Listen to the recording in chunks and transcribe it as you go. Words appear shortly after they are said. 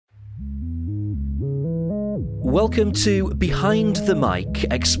Welcome to Behind the Mic,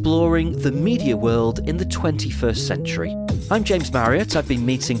 exploring the media world in the 21st century. I'm James Marriott. I've been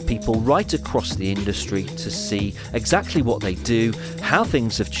meeting people right across the industry to see exactly what they do, how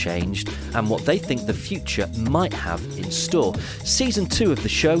things have changed, and what they think the future might have in store. Season 2 of the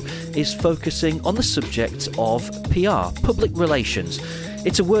show is focusing on the subject of PR, public relations.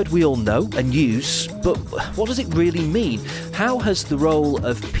 It's a word we all know and use, but what does it really mean? How has the role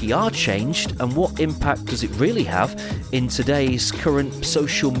of PR changed, and what impact does it really have in today's current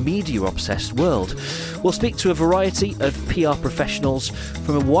social media obsessed world? We'll speak to a variety of PR professionals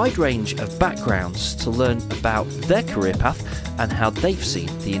from a wide range of backgrounds to learn about their career path and how they've seen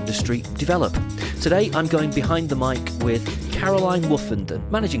the industry develop. Today I'm going behind the mic with Caroline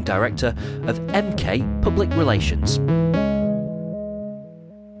Woofenden, Managing Director of MK Public Relations.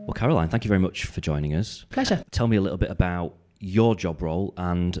 Well, Caroline, thank you very much for joining us. Pleasure. Tell me a little bit about your job role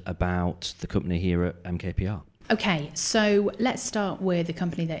and about the company here at MKPR. Okay, so let's start with the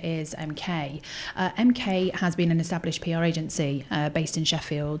company that is MK. MK has been an established PR agency based in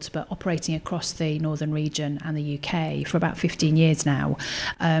Sheffield, but operating across the northern region and the UK for about 15 years now.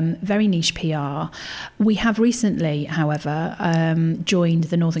 Very niche PR. We have recently, however, joined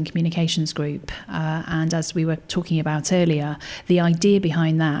the Northern Communications Group, and as we were talking about earlier, the idea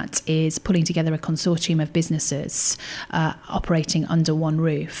behind that is pulling together a consortium of businesses operating under one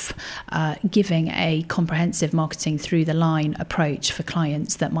roof, giving a comprehensive marketing through the line approach for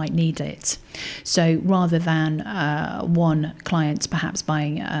clients that might need it. So rather than one client perhaps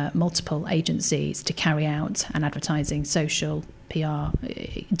buying multiple agencies to carry out an advertising, social, PR,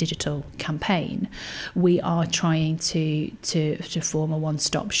 digital campaign, we are trying to form a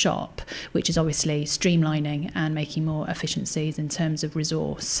one-stop shop, which is obviously streamlining and making more efficiencies in terms of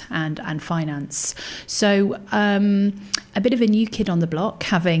resource and finance. So a bit of a new kid on the block,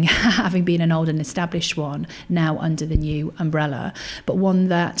 having been an old and established one, now under the new umbrella, but one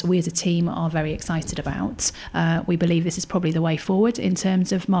that we as a team are very excited about. We believe this is probably the way forward in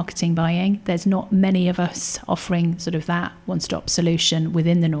terms of marketing buying. There's not many of us offering sort of that one-stop solution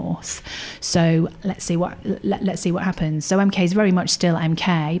within the north. So let's see what happens. So MK is very much still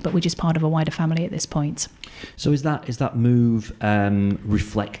MK, but we're just part of a wider family at this point. So is that move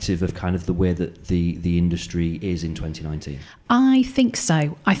reflective of kind of the way that the industry is in 2019? I think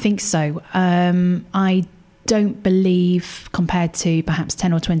so. I don't believe, compared to perhaps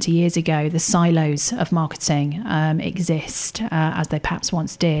 10 or 20 years ago, the silos of marketing exist as they perhaps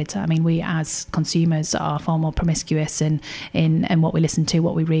once did. I mean, we as consumers are far more promiscuous in what we listen to,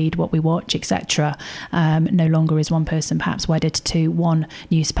 what we read, what we watch, etc. No longer is one person perhaps wedded to one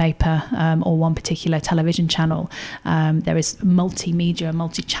newspaper or one particular television channel. There is multimedia,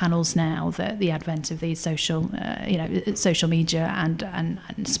 multi-channels now, that the advent of these social media and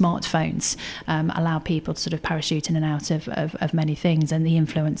smartphones allow people to sort of parachute in and out of many things, and the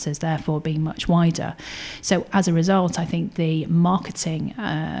influences therefore being much wider. So as a result, I think the marketing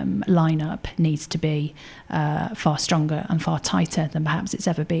lineup needs to be far stronger and far tighter than perhaps it's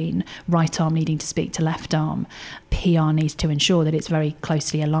ever been. Right arm needing to speak to left arm. PR needs to ensure that it's very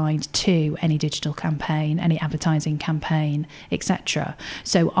closely aligned to any digital campaign, any advertising campaign, etc.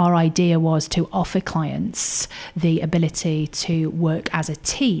 So our idea was to offer clients the ability to work as a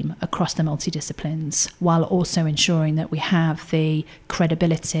team across the multidisciplines, while also ensuring that we have the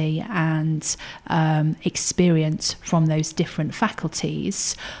credibility and experience from those different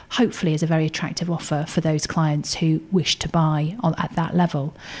faculties, hopefully as a very attractive offer for those clients who wish to buy at that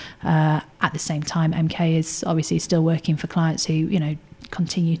level. At the same time, MK is obviously still working for clients who,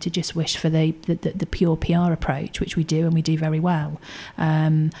 continue to just wish for the pure PR approach, which we do, and we do very well.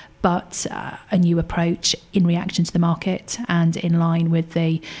 But a new approach in reaction to the market and in line with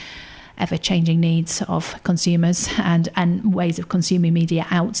the ever-changing needs of consumers and ways of consuming media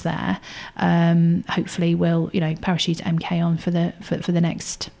out there. Hopefully, will parachute MK on for the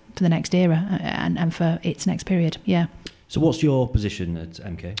next era and for its next period. Yeah. So what's your position at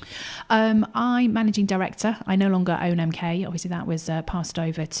MK? I'm Managing Director. I no longer own MK. Obviously, that was passed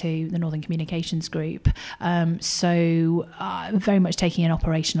over to the Northern Communications Group. So very much taking an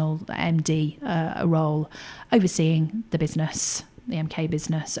operational MD role, overseeing the business, the MK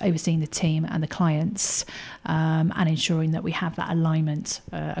business, overseeing the team and the clients, and ensuring that we have that alignment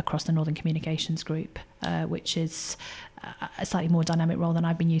across the Northern Communications Group, which is a slightly more dynamic role than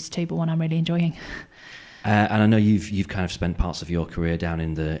I've been used to, but one I'm really enjoying. And I know you've kind of spent parts of your career down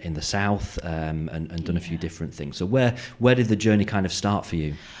in the south and done a few different things. So where did the journey kind of start for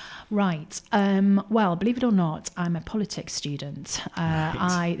you? Right. Well, believe it or not, I'm a politics student.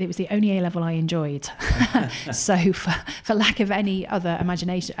 It was the only A-level I enjoyed. So for lack of any other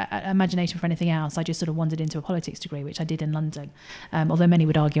imagination for anything else, I just sort of wandered into a politics degree, which I did in London. Although many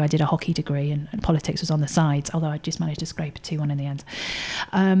would argue I did a hockey degree and politics was on the side, although I just managed to scrape a 2-1 in the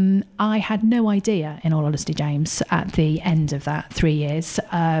end. I had no idea, in all honesty, James, at the end of that 3 years,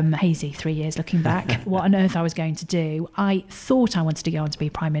 hazy 3 years looking back, what on earth I was going to do. I thought I wanted to go on to be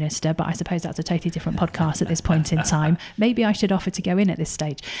Prime Minister, but I suppose that's a totally different podcast at this point in time. Maybe I should offer to go in at this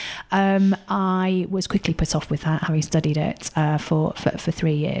stage. I was quickly put off with that, having studied it for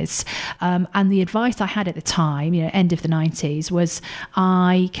 3 years. And the advice I had at the time, end of the 90s, was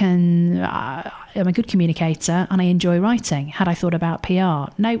I'm a good communicator and I enjoy writing. Had I thought about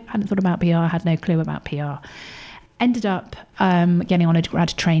PR? No, hadn't thought about PR. I had no clue about PR. Ended up getting on a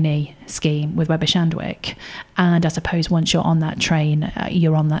grad trainee scheme with Weber Shandwick, and I suppose once you're on that train,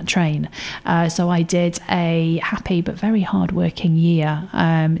 you're on that train. So I did a happy but very hard-working year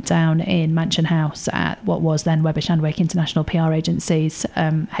down in Mansion House at what was then Weber Shandwick International PR Agency's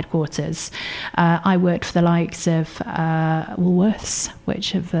headquarters. I worked for the likes of Woolworths,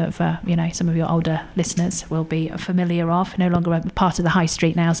 which some of your older listeners will be familiar of, no longer a part of the high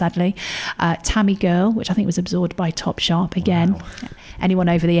street now, sadly. Tammy Girl, which I think was absorbed by Topshop again. Wow. Anyone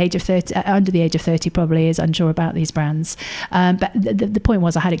over the age of 30, under the age of 30 probably is unsure about these brands. But the point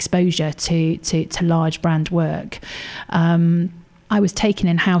was I had exposure to large brand work. I was taken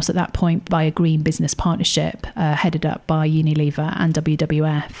in-house at that point by a green business partnership headed up by Unilever and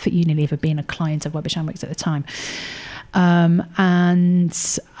WWF, Unilever being a client of Weber Shandwick's at the time.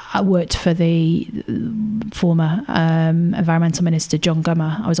 And I worked for the former Environmental Minister, John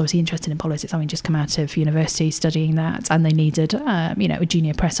Gummer. I was obviously interested in politics, having just come out of university studying that, and they needed, a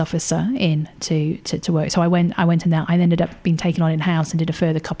junior press officer in to work. So I went in there. I ended up being taken on in-house and did a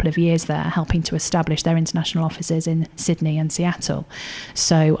further couple of years there, helping to establish their international offices in Sydney and Seattle.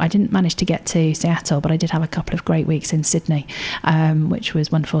 So I didn't manage to get to Seattle, but I did have a couple of great weeks in Sydney, which was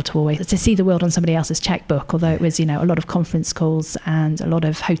wonderful to see the world on somebody else's checkbook, although it was, a lot of conference calls and a lot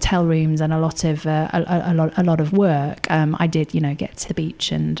of hotel rooms and a lot of work. I did, get to the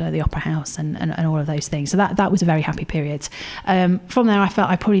beach and the Opera House and all of those things. So that was a very happy period. From there, I felt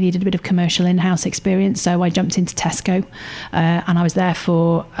I probably needed a bit of commercial in-house experience, so I jumped into Tesco, and I was there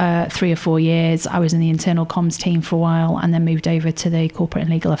for 3 or 4 years. I was in the internal comms team for a while, and then moved over to the corporate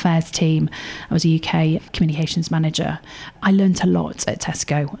and legal affairs team. I was a UK communications manager. I learnt a lot at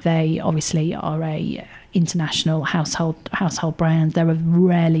Tesco. They obviously are a international household brand. There are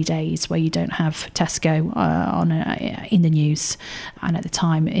rarely days where you don't have Tesco in the news, and at the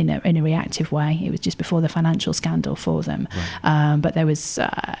time in a reactive way. It was just before the financial scandal for them, right. But there was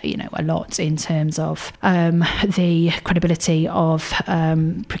a lot in terms of the credibility of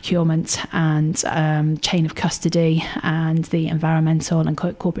procurement and chain of custody and the environmental and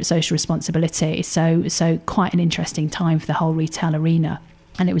corporate social responsibility. So quite an interesting time for the whole retail arena.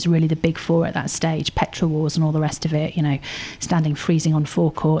 And it was really the big four at that stage, petrol wars and all the rest of it, standing freezing on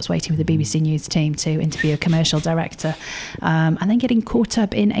forecourts, waiting for the BBC News team to interview a commercial director, and then getting caught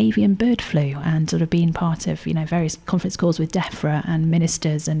up in avian bird flu and sort of being part of, various conference calls with DEFRA and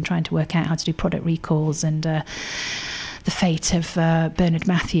ministers and trying to work out how to do product recalls and the fate of Bernard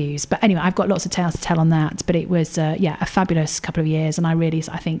Matthews. But anyway, I've got lots of tales to tell on that. But it was, a fabulous couple of years. And I really,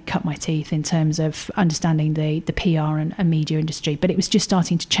 I think, cut my teeth in terms of understanding the PR and media industry. But it was just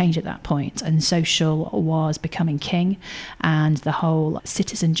starting to change at that point. And social was becoming king. And the whole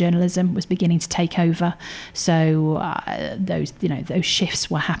citizen journalism was beginning to take over. So those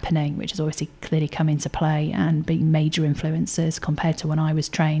shifts were happening, which has obviously clearly come into play and being major influences compared to when I was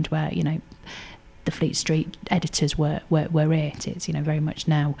trained, where, the Fleet Street editors were it. It's very much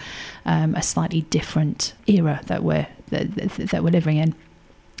now a slightly different era that we're living in.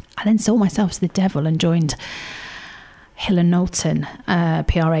 I then sold myself to the devil and joined Hill and Knowlton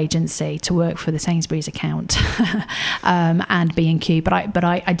PR agency to work for the Sainsbury's account and B&Q. But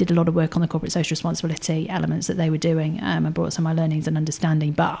I did a lot of work on the corporate social responsibility elements that they were doing. I brought some of my learnings and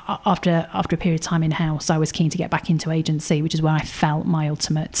understanding. But after a period of time in-house, I was keen to get back into agency, which is where I felt my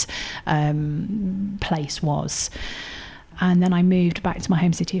ultimate place was. And then I moved back to my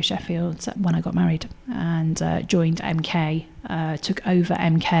home city of Sheffield when I got married and joined MK, took over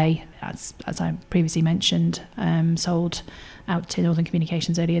MK, as I previously mentioned, sold out to Northern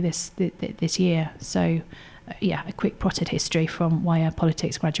Communications earlier this year. So, a quick potted history from why a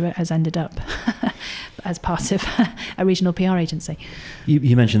politics graduate has ended up as part of a regional PR agency.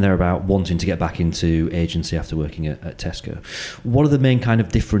 You mentioned there about wanting to get back into agency after working at Tesco. What are the main kind of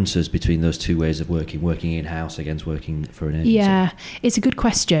differences between those two ways of working in-house against working for an agency? Yeah, it's a good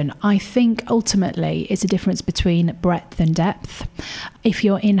question. I think ultimately it's a difference between breadth and depth. If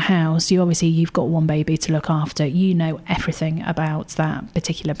you're in-house, you've got one baby to look after. You know everything about that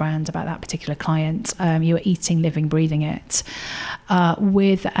particular brand, about that particular client. You're eating, living, breathing it.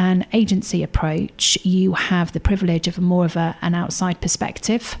 With an agency approach, you have the privilege of more of an outside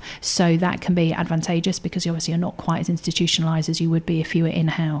perspective. So that can be advantageous because you're not quite as institutionalized as you would be if you were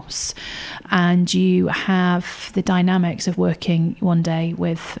in-house. And you have the dynamics of working one day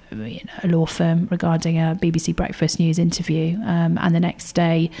with a law firm regarding a BBC Breakfast News interview, and the next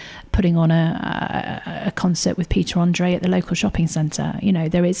day putting on a concert with Peter Andre at the local shopping centre.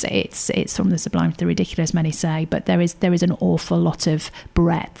 It's from the sublime to the ridiculous, many say, but there is an awful lot of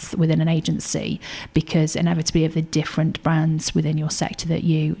breadth within an agency because inevitably of the different brands within your sector that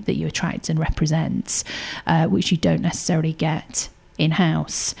you attract and represent, which you don't necessarily get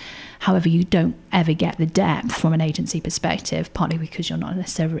in-house. However, you don't ever get the depth from an agency perspective, partly because you're not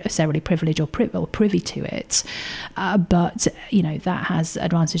necessarily privileged or privy to it. But that has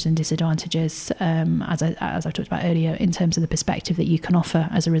advantages and disadvantages, as I talked about earlier, in terms of the perspective that you can offer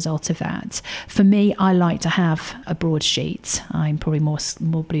as a result of that. For me, I like to have a broad sheet. I'm probably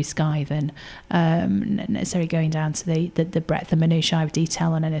more blue sky than necessarily going down to the breadth and minutiae of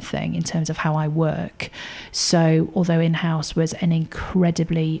detail on anything in terms of how I work. So although in-house was an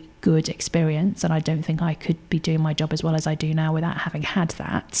incredibly good experience, and I don't think I could be doing my job as well as I do now without having had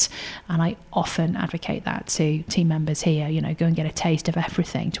that, and I often advocate that to team members here, go and get a taste of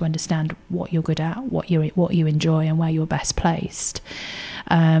everything to understand what you're good at, what you enjoy, and where you're best placed.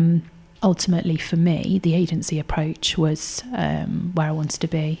 Ultimately for me, the agency approach was where I wanted to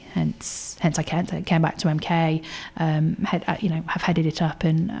be, hence I came back to MK, have headed it up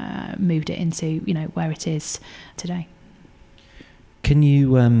and moved it into where it is today. Can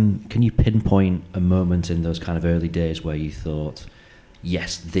you pinpoint a moment in those kind of early days where you thought,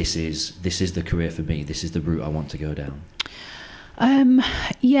 yes, this is the career for me, this is the route I want to go down?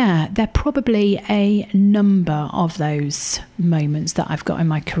 There are probably a number of those moments that I've got in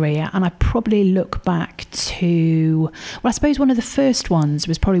my career, and I probably look back to, I suppose one of the first ones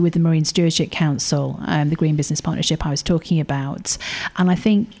was probably with the Marine Stewardship Council, the Green Business Partnership I was talking about, and I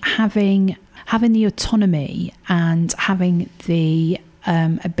think having the autonomy and having the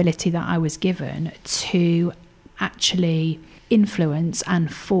ability that I was given to actually influence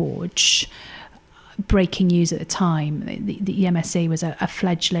and forge breaking news at the time. The MSC was a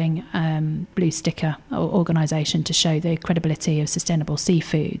fledgling blue sticker organisation to show the credibility of sustainable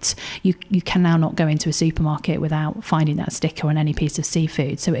seafoods. You can now not go into a supermarket without finding that sticker on any piece of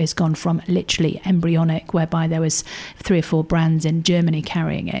seafood. So it has gone from literally embryonic, whereby there was 3 or 4 brands in Germany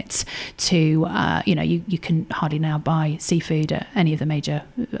carrying it, to you can hardly now buy seafood at any of the major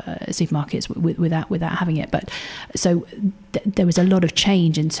supermarkets without having it. But so there was a lot of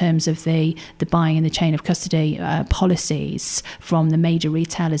change in terms of the buying and the chain of custody policies from the major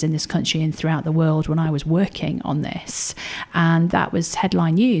retailers in this country and throughout the world when I was working on this, and that was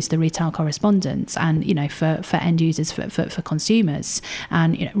headline news, the retail correspondence, and for end users, for consumers,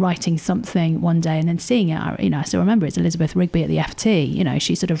 and writing something one day and then seeing it. I still remember it's Elizabeth Rigby at the FT.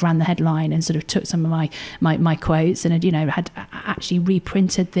 She sort of ran the headline and sort of took some of my quotes and had actually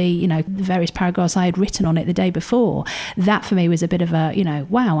reprinted the various paragraphs I had written on it the day before. That for me was a bit of a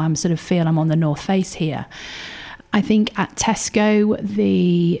wow, I'm sort of feel I'm on the north face here. I think at Tesco,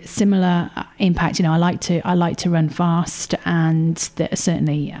 the similar impact, I like to run fast, and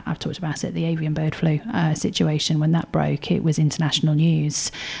certainly I've talked about it, the avian bird flu situation, when that broke, it was international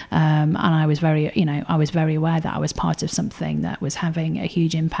news, and I was very aware that I was part of something that was having a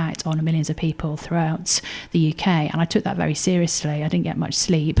huge impact on millions of people throughout the UK, and I took that very seriously. I didn't get much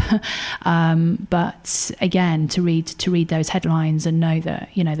sleep, but again, to read those headlines and know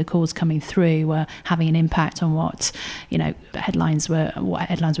that the calls coming through were having an impact on what headlines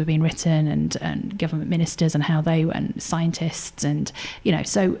were being written, and government ministers and how they and scientists, and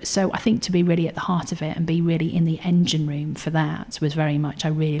so I think to be really at the heart of it and be really in the engine room for that was very much, I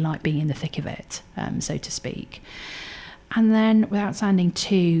really like being in the thick of it, so to speak. And then, without sounding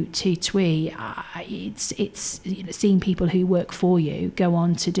too twee, it's seeing people who work for you go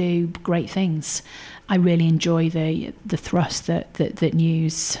on to do great things. I really enjoy the thrust that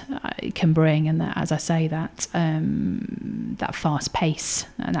news can bring, and that, as I say, that fast pace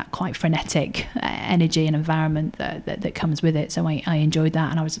and that quite frenetic energy and environment that comes with it. So I enjoyed that,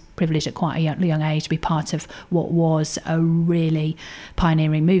 and I was privileged at quite a young age to be part of what was a really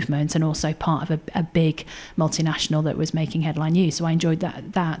pioneering movement, and also part of a big multinational that was making headline news. So I enjoyed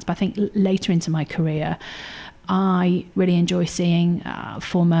that. But I think later into my career, I really enjoy seeing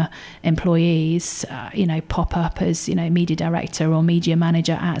former employees, pop up as, media director or media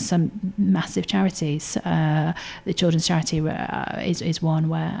manager at some massive charities. The children's charity is one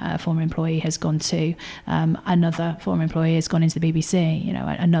where a former employee has gone to. Another former employee has gone into the BBC.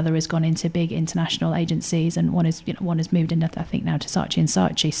 Another has gone into big international agencies, and one has moved into, I think, now to Saatchi &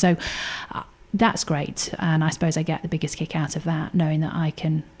 Saatchi. So that's great, and I suppose I get the biggest kick out of that, knowing that I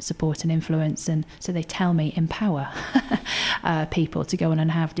can support and influence, and so they tell me empower people to go on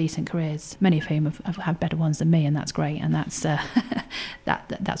and have decent careers, many of whom have had better ones than me, and that's great, and that's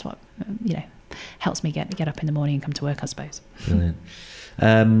that's what helps me get up in the morning and come to work, I suppose. Brilliant.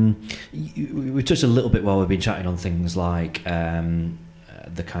 We touched a little bit while we've been chatting on things like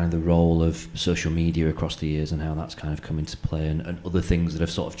the role of social media across the years and how that's kind of come into play, and other things that have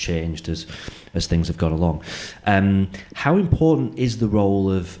sort of changed as things have gone along. How important is the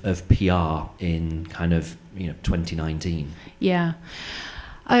role of PR in 2019? Yeah.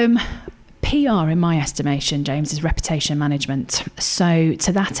 PR, in my estimation, James, is reputation management. So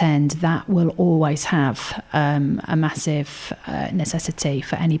to that end, that will always have a massive necessity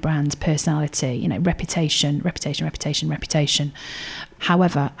for any brand personality. Reputation.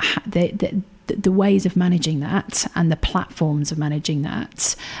 However, the ways of managing that, and the platforms of managing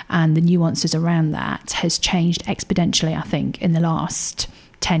that, and the nuances around that has changed exponentially, I think, in the last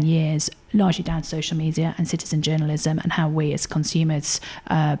 10 years, largely down to social media and citizen journalism, and how we as consumers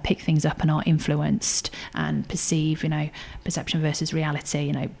pick things up and are influenced and perceive, perception versus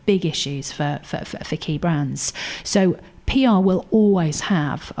reality, big issues for key brands. So PR will always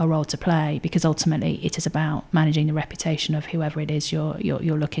have a role to play, because ultimately it is about managing the reputation of whoever it is you're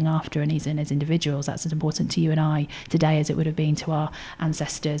looking after, and as individuals. That's as important to you and I today as it would have been to our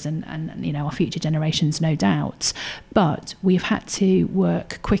ancestors and our future generations, no doubt. But we've had to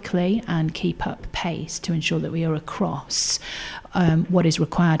work quickly and keep up pace to ensure that we are across what is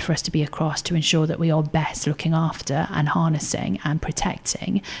required for us to be across, to ensure that we are best looking after and harnessing and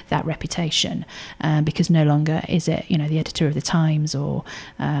protecting that reputation, because no longer is it the editor of the Times or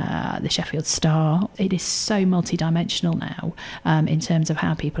the Sheffield Star. It is so multidimensional now in terms of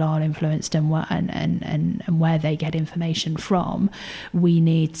how people are influenced and where they get information from. We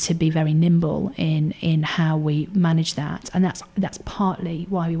need to be very nimble in how we manage that, and that's partly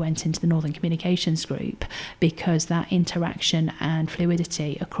why we went into the Northern Communications Group, because that interaction and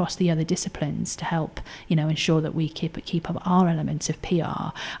fluidity across the other disciplines to help ensure that we keep up our element of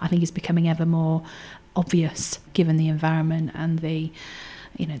PR, I think is becoming ever more obvious given the environment and the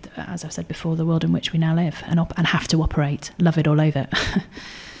as I've said before, the world in which we now live and have to operate, love it or loathe it.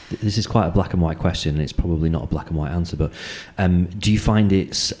 This is quite a black and white question, and it's probably not a black and white answer, but do you find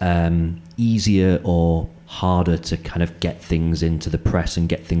it's easier or harder to kind of get things into the press and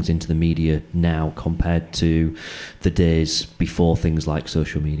get things into the media now compared to the days before things like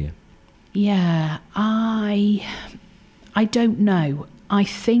social media? Yeah, I don't know. I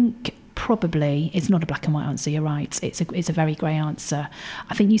think probably it's not a black and white answer. You're right. It's a very grey answer.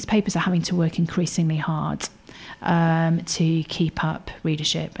 I think newspapers are having to work increasingly hard to keep up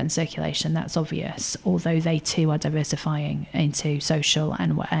readership and circulation. That's obvious. Although they too are diversifying into social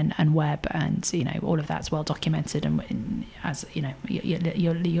and web, and all of that's well documented. And as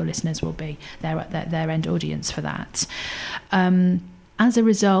your listeners will be their end audience for that. As a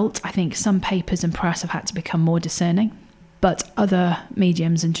result, I think some papers and press have had to become more discerning. But other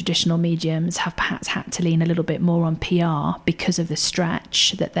mediums and traditional mediums have perhaps had to lean a little bit more on PR because of the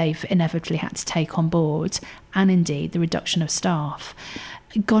stretch that they've inevitably had to take on board, and indeed the reduction of staff.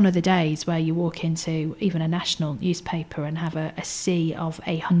 Gone are the days where you walk into even a national newspaper and have a sea of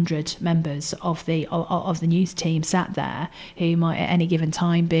 100 members of the news team sat there, who might at any given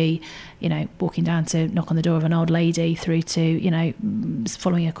time be, walking down to knock on the door of an old lady, through to,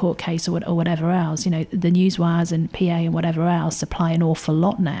 following a court case or whatever else. The newswires and PA and whatever else supply an awful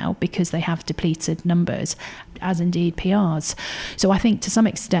lot now because they have depleted numbers, as indeed PRs. So I think to some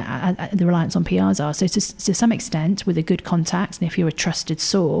extent the reliance on PRs are. So to some extent, with a good contact, and if you're a trusted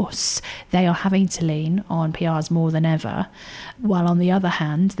source, they are having to lean on PRs more than ever. While on the other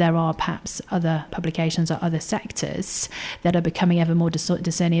hand, there are perhaps other publications or other sectors that are becoming ever more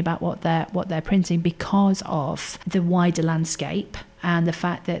discerning about what they're printing, because of the wider landscape and the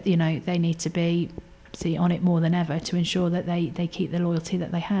fact that they need to be absolutely on it more than ever to ensure that they keep the loyalty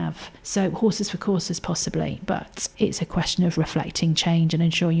that they have. So horses for courses possibly, but it's a question of reflecting change and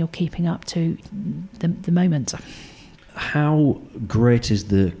ensuring you're keeping up to the moment. How great is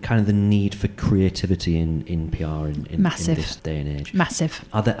the need for creativity in PR in this day and age? Massive.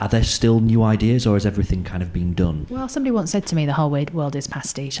 Are there still new ideas, or has everything kind of been done? Well, somebody once said to me, the whole world is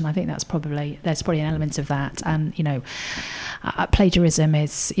pastiche, and I think there's probably an element of that. And plagiarism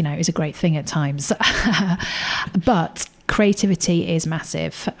is a great thing at times, but creativity is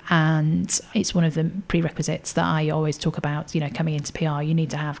massive, and it's one of the prerequisites that I always talk about. Coming into PR, you need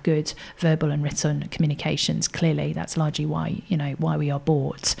to have good verbal and written communications. Clearly, that's largely why we are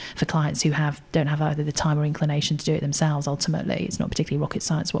bought, for clients who don't have either the time or inclination to do it themselves. Ultimately, it's not particularly rocket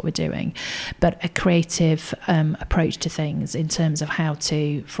science what we're doing, but a creative approach to things in terms of how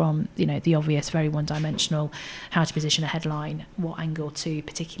to, from the obvious, very one-dimensional, how to position a headline, what angle to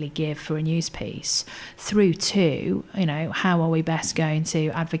particularly give for a news piece, through to how are we best going to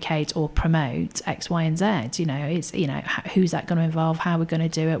advocate or promote X, Y, and Z? It's who's that going to involve? How we're going to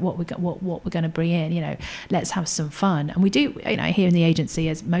do it? What we're going to bring in? Let's have some fun. And we do. Here in the agency,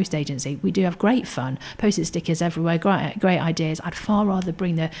 as most agency, we do have great fun. Post-it stickers everywhere. Great ideas. I'd far rather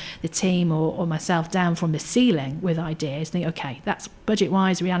bring the team or myself down from the ceiling with ideas. Think, okay, that's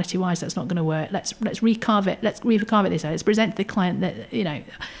budget-wise, reality-wise, that's not going to work. Let's recarve it. Let's recarve it this way. Let's present to the client that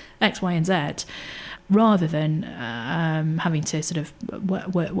X, Y, and Z, rather than having to sort of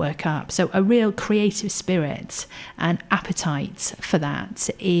work up. So a real creative spirit and appetite for that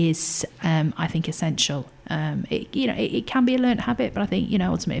is, I think, essential. It can be a learnt habit, but I think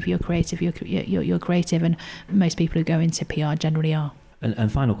ultimately, if you're creative, you're creative, and most people who go into PR generally are.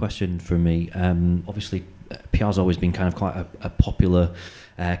 And final question from me. Obviously, PR's always been kind of quite a popular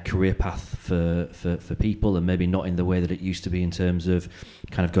career path for people, and maybe not in the way that it used to be in terms of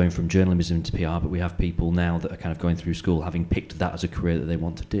kind of going from journalism to PR, but we have people now that are kind of going through school having picked that as a career that they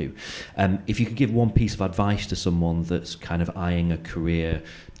want to do. If you could give one piece of advice to someone that's kind of eyeing a career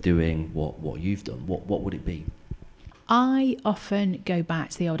doing what you've done, what would it be? I often go back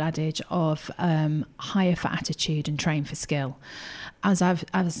to the old adage of hire for attitude and train for skill. As I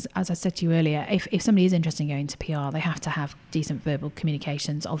said to you earlier, if somebody is interested in going to PR, they have to have decent verbal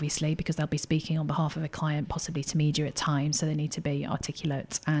communications, obviously, because they'll be speaking on behalf of a client, possibly to media at times, so they need to be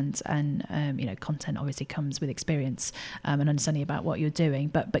articulate, and content obviously comes with experience and understanding about what you're doing,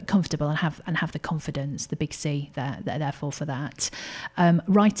 but comfortable and have the confidence, the big C therefore for that.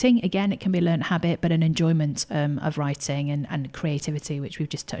 Writing, again, it can be a learned habit, but an enjoyment of writing and creativity, which we've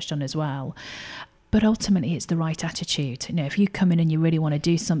just touched on as well. But ultimately, it's the right attitude. If you come in and you really want to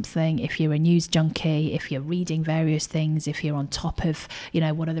do something, if you're a news junkie, if you're reading various things, if you're on top of,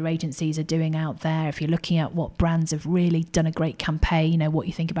 what other agencies are doing out there, if you're looking at what brands have really done a great campaign, what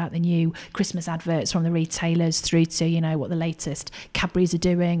you think about the new Christmas adverts from the retailers, through to, what the latest Cadbury's are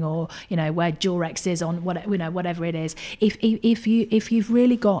doing, or, where Durex is on whatever it is. If you've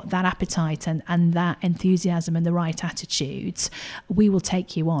really got that appetite and that enthusiasm and the right attitudes, we will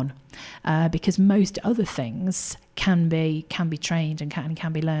take you on. Because most other things can be trained and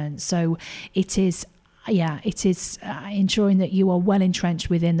can be learned. So it is ensuring that you are well entrenched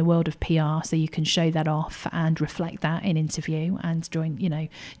within the world of PR, so you can show that off and reflect that in interview and during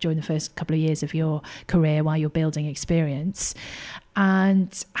the first couple of years of your career while you're building experience.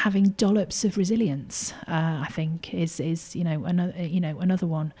 And having dollops of resilience, I think, is another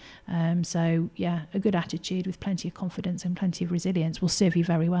one. So a good attitude with plenty of confidence and plenty of resilience will serve you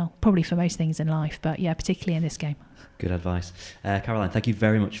very well. Probably for most things in life, but particularly in this game. Good advice, Caroline. Thank you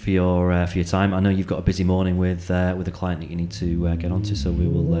very much for your time. I know you've got a busy morning with a client that you need to get onto, so we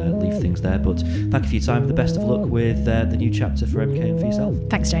will leave things there. But thank you for your time. The best of luck with the new chapter for MK and for yourself.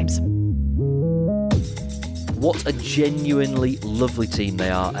 Thanks, James. What a genuinely lovely team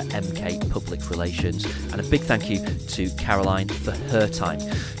they are at MK Public Relations, and a big thank you to Caroline for her time.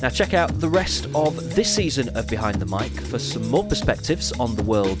 Now check out the rest of this season of Behind the Mic for some more perspectives on the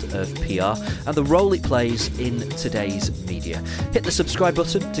world of PR and the role it plays in today's media. Hit the subscribe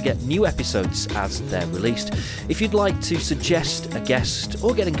button to get new episodes as they're released. If you'd like to suggest a guest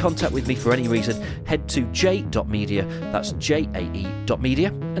or get in contact with me for any reason, head to j.media, that's jae.media,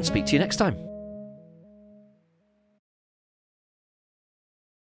 and speak to you next time.